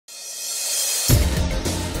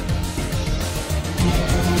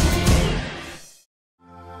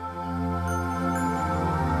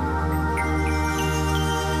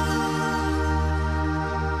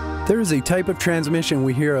There is a type of transmission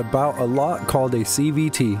we hear about a lot called a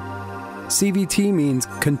CVT. CVT means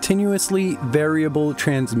Continuously Variable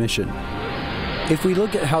Transmission. If we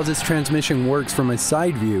look at how this transmission works from a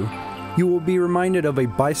side view, you will be reminded of a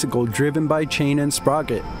bicycle driven by chain and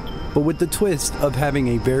sprocket, but with the twist of having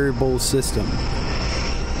a variable system.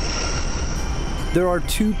 There are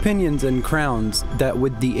two pinions and crowns that,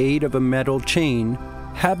 with the aid of a metal chain,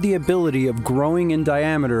 have the ability of growing in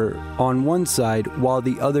diameter on one side while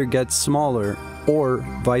the other gets smaller, or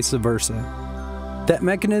vice versa. That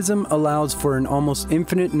mechanism allows for an almost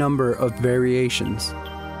infinite number of variations.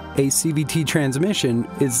 A CVT transmission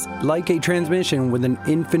is like a transmission with an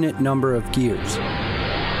infinite number of gears.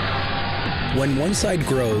 When one side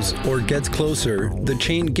grows or gets closer, the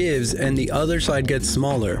chain gives and the other side gets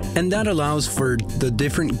smaller, and that allows for the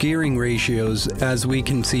different gearing ratios as we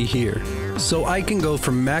can see here. So I can go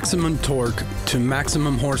from maximum torque to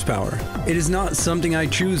maximum horsepower. It is not something I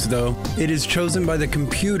choose though. It is chosen by the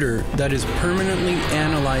computer that is permanently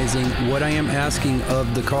analyzing what I am asking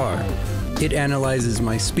of the car. It analyzes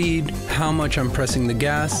my speed, how much I'm pressing the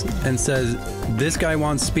gas, and says, this guy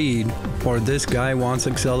wants speed, or this guy wants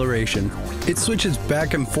acceleration. It switches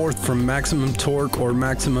back and forth from maximum torque or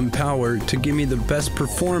maximum power to give me the best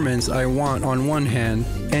performance I want on one hand,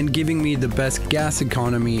 and giving me the best gas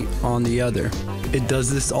economy on the other. It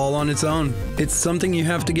does this all on its own. It's something you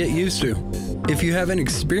have to get used to. If you haven't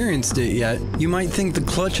experienced it yet, you might think the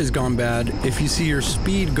clutch has gone bad if you see your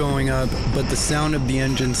speed going up but the sound of the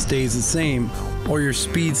engine stays the same, or your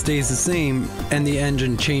speed stays the same and the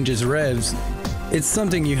engine changes revs. It's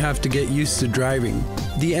something you have to get used to driving.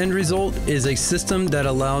 The end result is a system that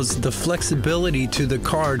allows the flexibility to the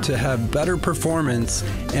car to have better performance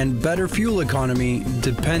and better fuel economy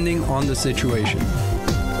depending on the situation.